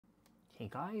Hey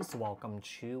guys, welcome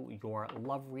to your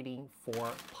love reading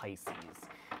for Pisces.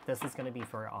 This is going to be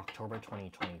for October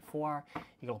 2024.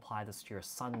 You can apply this to your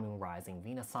Sun, Moon, Rising,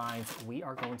 Venus signs. We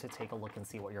are going to take a look and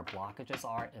see what your blockages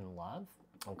are in love,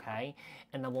 okay?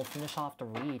 And then we'll finish off the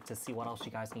read to see what else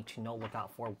you guys need to know, look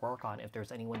out for, work on if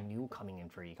there's anyone new coming in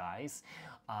for you guys.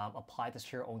 Apply this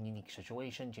to your own unique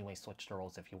situation. You may switch the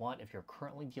roles if you want. If you're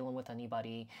currently dealing with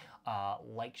anybody,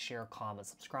 like, share, comment,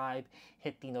 subscribe,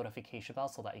 hit the notification bell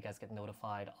so that you guys get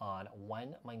notified on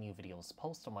when my new videos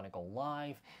post and when I go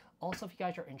live. Also, if you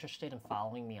guys are interested in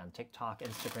following me on TikTok,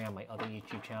 Instagram, my other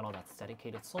YouTube channel that's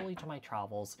dedicated solely to my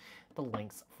travels, the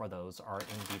links for those are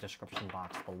in the description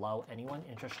box below. Anyone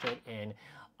interested in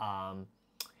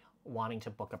wanting to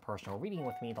book a personal reading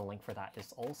with me, the link for that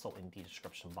is also in the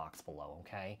description box below,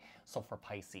 okay? So for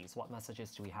Pisces, what messages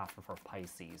do we have for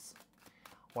Pisces?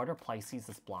 What are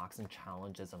Pisces' blocks and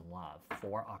challenges in love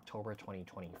for October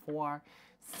 2024?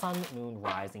 Sun, Moon,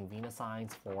 Rising, Venus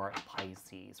signs for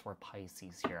Pisces. For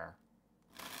Pisces here.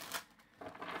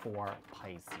 For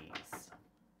Pisces.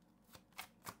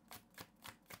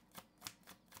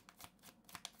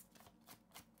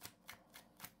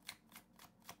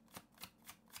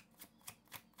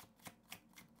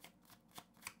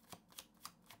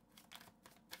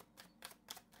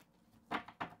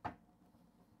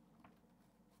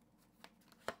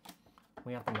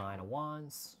 We have the Nine of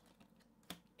Wands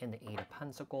and the Eight of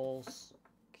Pentacles.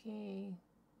 Okay.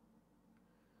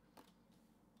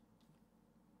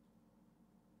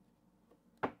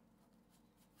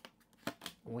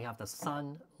 We have the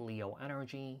Sun, Leo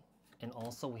energy, and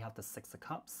also we have the Six of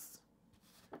Cups.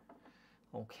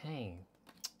 Okay.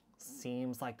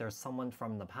 Seems like there's someone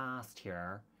from the past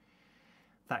here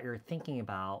that you're thinking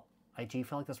about. I do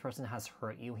feel like this person has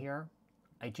hurt you here.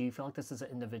 I do feel like this is an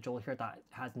individual here that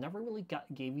has never really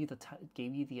gave you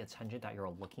the attention that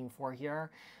you're looking for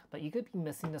here, but you could be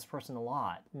missing this person a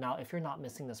lot. Now, if you're not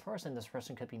missing this person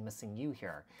could be missing you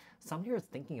here. Someone here is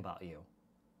thinking about you.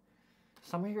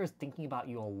 Someone here is thinking about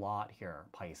you a lot here,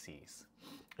 Pisces.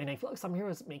 And I feel like someone here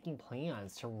is making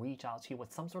plans to reach out to you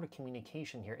with some sort of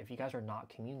communication here if you guys are not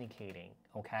communicating,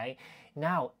 okay?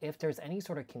 Now, if there's any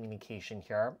sort of communication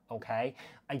here, okay,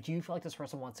 I do feel like this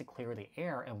person wants to clear the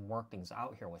air and work things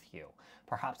out here with you.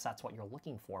 Perhaps that's what you're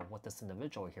looking for with this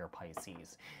individual here,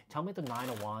 Pisces. Tell me the Nine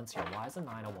of Wands here. Why is the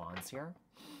Nine of Wands here?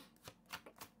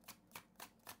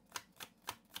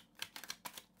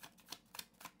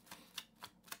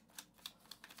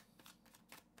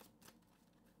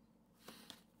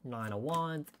 Nine of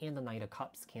Wands and the Knight of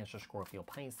Cups, Cancer, Scorpio,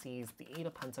 Pisces. The Eight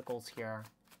of Pentacles here.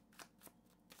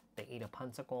 The Eight of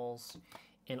Pentacles.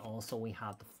 And also we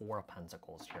have the Four of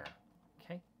Pentacles here.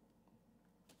 Okay.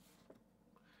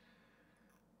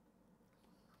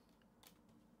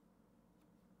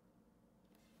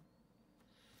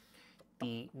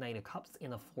 The Knight of Cups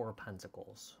and the Four of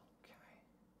Pentacles.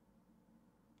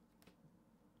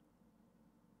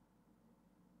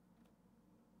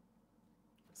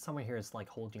 Someone here is like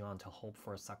holding on to hope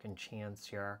for a second chance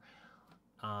here.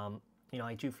 You know,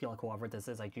 I do feel like whoever this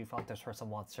is, I do feel like this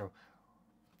person wants to,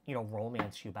 you know,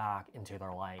 romance you back into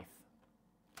their life.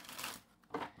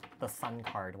 The Sun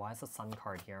card. Why is the Sun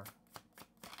card here?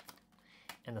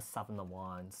 And the Seven of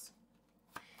Wands.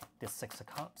 The Six of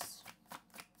Cups.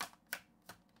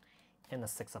 And the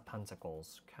Six of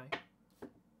Pentacles. Okay.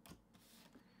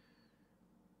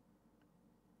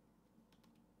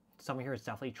 Someone here is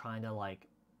definitely trying to like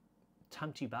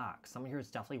tempt you back. Someone here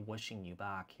is definitely wishing you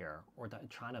back here, or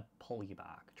trying to pull you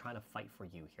back, trying to fight for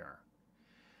you here.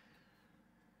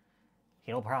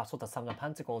 You know, perhaps with the Seven of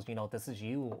Pentacles, you know, this is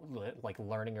you like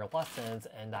learning your lessons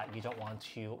and that you don't want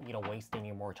to, you know, waste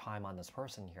any more time on this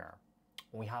person here.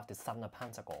 We have the Seven of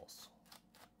Pentacles.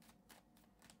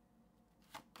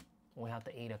 We have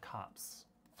the Eight of Cups.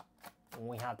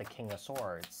 We have the King of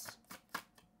Swords.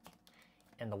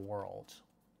 And the World.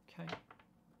 Okay.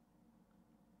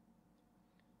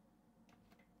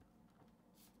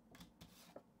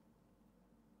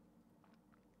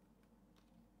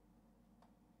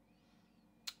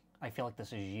 I feel like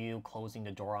this is you closing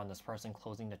the door on this person,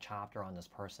 closing the chapter on this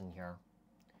person here.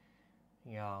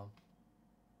 Yeah.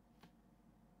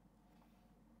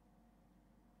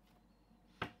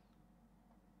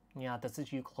 Yeah, this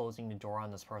is you closing the door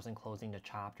on this person, closing the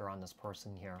chapter on this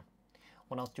person here.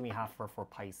 What else do we have for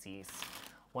Pisces?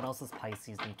 What else does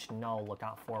Pisces need to know, look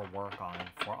out for, work on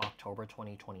for October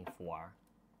 2024?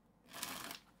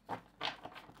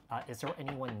 Is there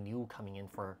anyone new coming in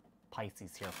for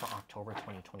Pisces here for October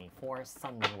 2024?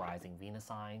 Sun, Moon, Rising, Venus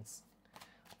signs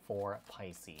for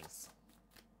Pisces.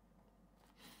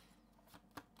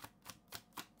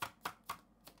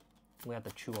 We have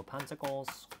the Two of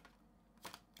Pentacles,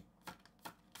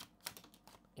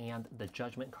 And the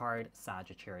Judgment card,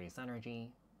 Sagittarius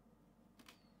energy.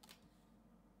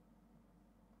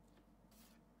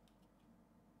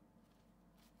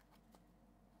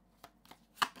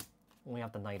 We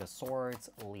have the Knight of Swords,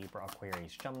 Libra,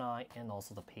 Aquarius, Gemini, and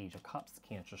also the Page of Cups,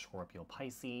 Cancer, Scorpio,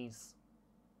 Pisces.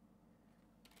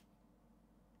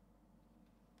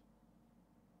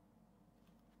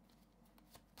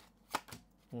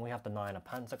 And we have the Nine of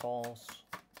Pentacles,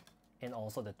 and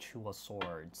also the Two of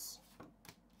Swords.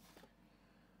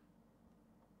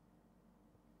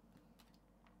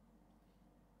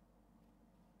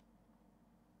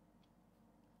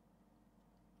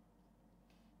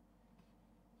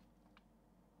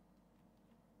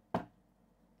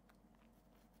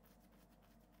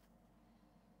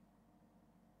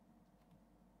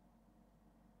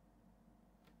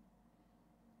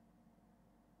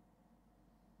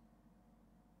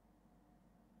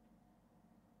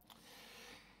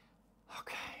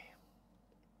 Okay.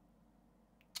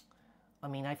 I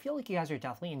mean, I feel like you guys are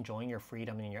definitely enjoying your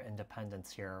freedom and your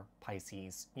independence here,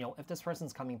 Pisces. You know, if this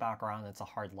person's coming back around, it's a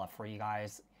hard left for you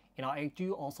guys. You know, I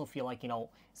do also feel like, you know,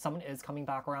 someone is coming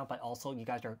back around, but also you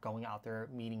guys are going out there,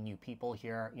 meeting new people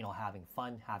here, you know, having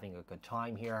fun, having a good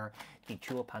time here. The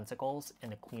Two of Pentacles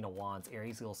and the Queen of Wands,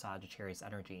 Aries, Leo, Sagittarius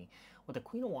energy. With the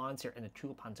Queen of Wands here and the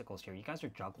Two of Pentacles here, you guys are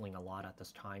juggling a lot at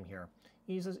this time here.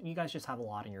 You guys just have a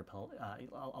lot on your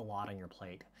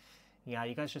plate. Yeah,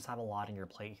 you guys just have a lot on your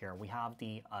plate here. We have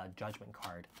the Judgment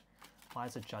card. Why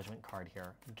is the Judgment card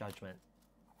here? Judgment.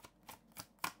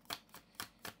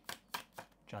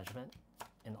 Judgment.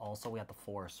 And also we have the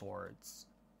Four of Swords.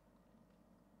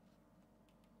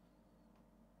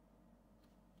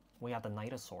 We have the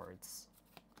Knight of Swords.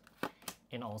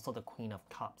 And also the Queen of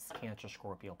Cups, Cancer,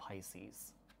 Scorpio,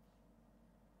 Pisces.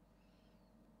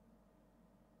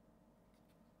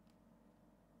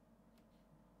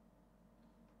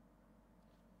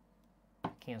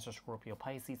 Cancer, Scorpio,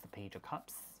 Pisces, the Page of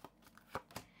Cups,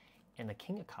 and the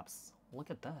King of Cups. Look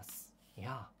at this.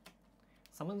 Yeah.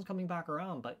 Someone's coming back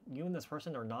around, but you and this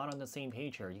person are not on the same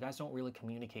page here. You guys don't really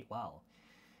communicate well.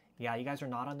 Yeah, you guys are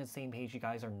not on the same page. You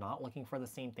guys are not looking for the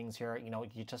same things here. You know,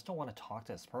 you just don't want to talk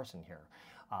to this person here,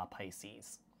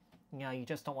 Pisces. Yeah, you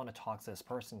just don't want to talk to this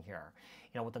person here.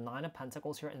 You know, with the Nine of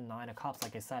Pentacles here and the Nine of Cups,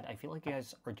 like I said, I feel like you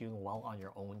guys are doing well on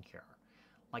your own here.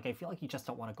 Like, I feel like you just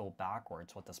don't want to go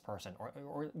backwards with this person,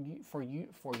 or for you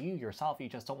yourself, you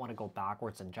just don't want to go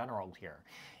backwards in general here.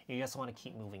 You just want to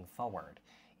keep moving forward.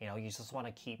 You know, you just want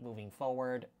to keep moving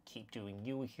forward, keep doing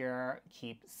you here,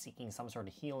 keep seeking some sort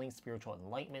of healing, spiritual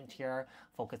enlightenment here,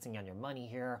 focusing on your money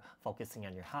here, focusing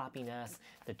on your happiness.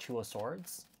 The Two of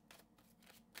Swords.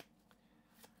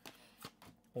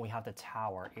 We have the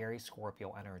Tower, Aries,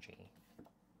 Scorpio energy.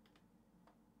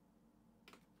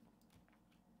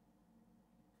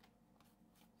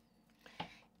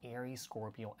 Aries,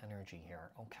 Scorpio energy here.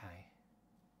 Okay.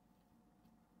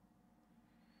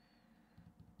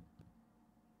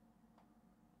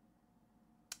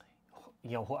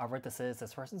 You know, whoever this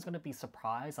person's going to be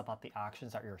surprised about the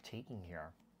actions that you're taking here.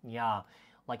 Yeah,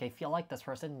 like I feel like this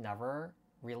person never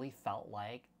really felt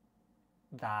like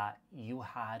that you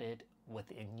had it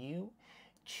within you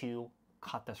to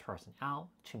cut this person out,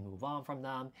 to move on from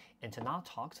them, and to not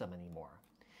talk to them anymore.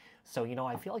 So, you know,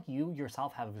 I feel like you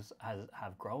yourself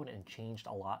have grown and changed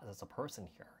a lot as a person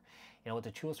here. You know, with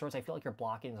the Two of Swords, I feel like you're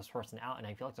blocking this person out, and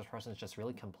I feel like this person is just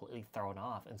really completely thrown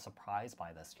off and surprised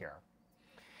by this here.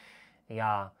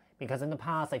 Yeah, because in the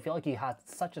past, I feel like you had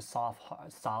such a soft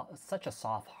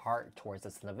heart towards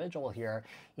this individual here.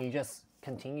 You just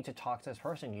continue to talk to this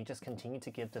person. You just continue to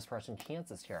give this person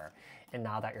chances here. And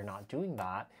now that you're not doing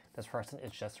that, this person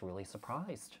is just really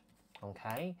surprised.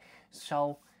 Okay?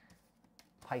 So,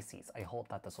 Pisces, I hope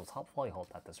that this was helpful. I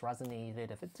hope that this resonated.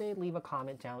 If it did, leave a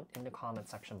comment down in the comment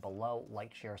section below.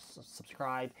 Like, share,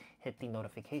 subscribe, hit the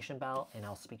notification bell, and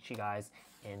I'll speak to you guys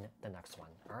in the next one.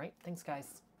 All right? Thanks,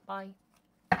 guys. Bye.